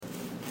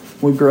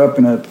We grew up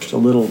in a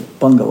little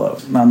bungalow.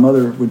 My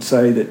mother would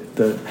say that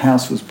the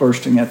house was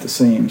bursting at the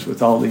seams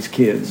with all these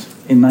kids.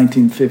 In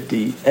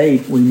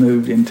 1958, we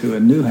moved into a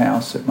new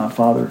house that my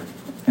father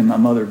and my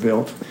mother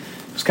built.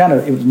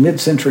 It was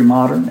mid-century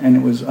modern, and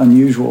it was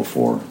unusual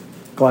for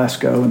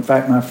Glasgow. In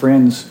fact, my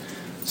friends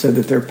said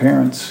that their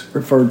parents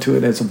referred to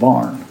it as a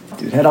barn.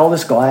 It had all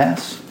this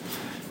glass.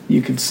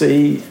 You could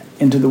see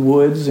into the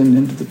woods and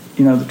into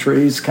the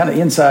trees. Kind of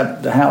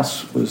inside the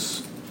house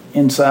was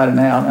inside and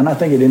out, and I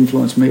think it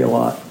influenced me a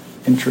lot.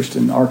 Interest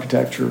in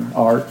architecture,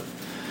 art.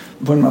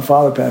 When my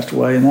father passed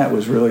away, and that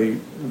was really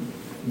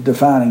a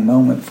defining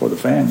moment for the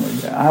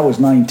family. I was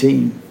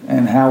 19,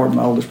 and Howard,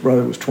 my oldest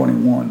brother, was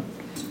 21.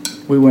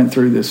 We went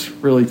through this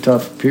really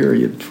tough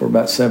period for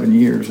about 7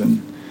 years,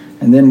 and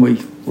then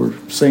we were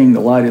seeing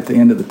the light at the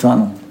end of the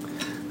tunnel.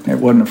 It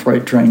wasn't a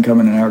freight train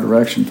coming in our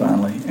direction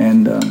finally,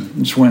 and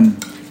it's when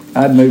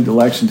I'd moved to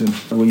Lexington.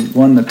 We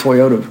won the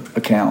Toyota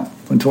account.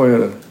 When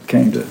Toyota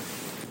came to,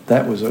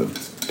 that was a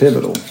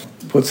pivotal.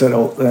 What's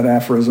that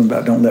aphorism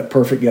about don't let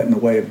perfect get in the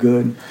way of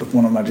good?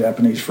 One of my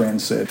Japanese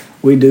friends said,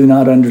 we do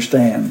not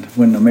understand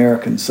when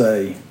Americans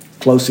say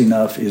close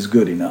enough is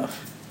good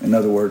enough. In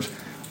other words,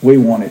 we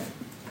want it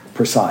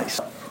precise.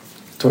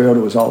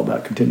 Toyota was all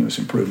about continuous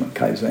improvement,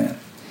 Kaizen.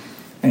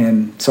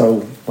 And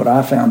so what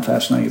I found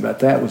fascinating about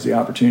that was the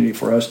opportunity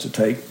for us to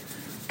take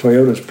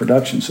Toyota's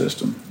production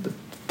system, the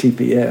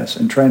TPS,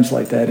 and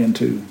translate that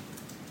into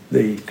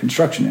the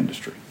construction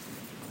industry.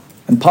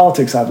 In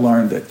politics, I've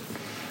learned that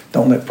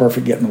don't let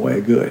perfect get in the way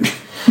of good.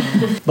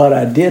 But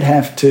I did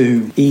have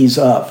to ease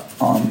up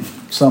on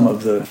some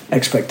of the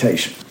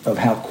expectations of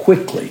how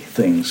quickly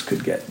things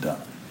could get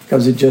done.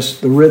 Because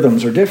the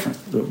rhythms are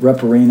different. The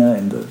Rep Arena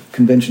and the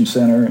Convention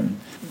Center, and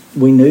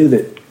we knew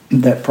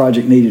that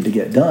project needed to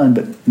get done,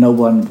 but no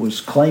one was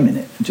claiming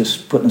it,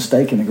 just putting a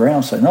stake in the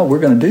ground saying, no, we're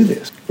going to do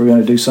this. We're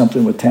going to do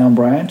something with Town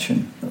Branch,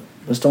 and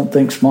let's don't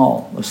think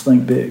small, let's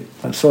think big.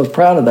 So I was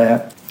proud of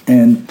that,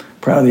 and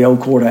proud of the old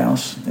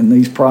courthouse and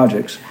these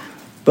projects.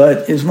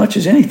 But as much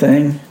as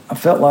anything, I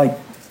felt like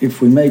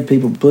if we made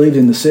people believe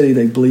in the city,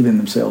 they believe in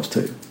themselves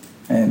too,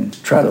 and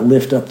try to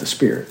lift up the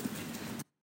spirit.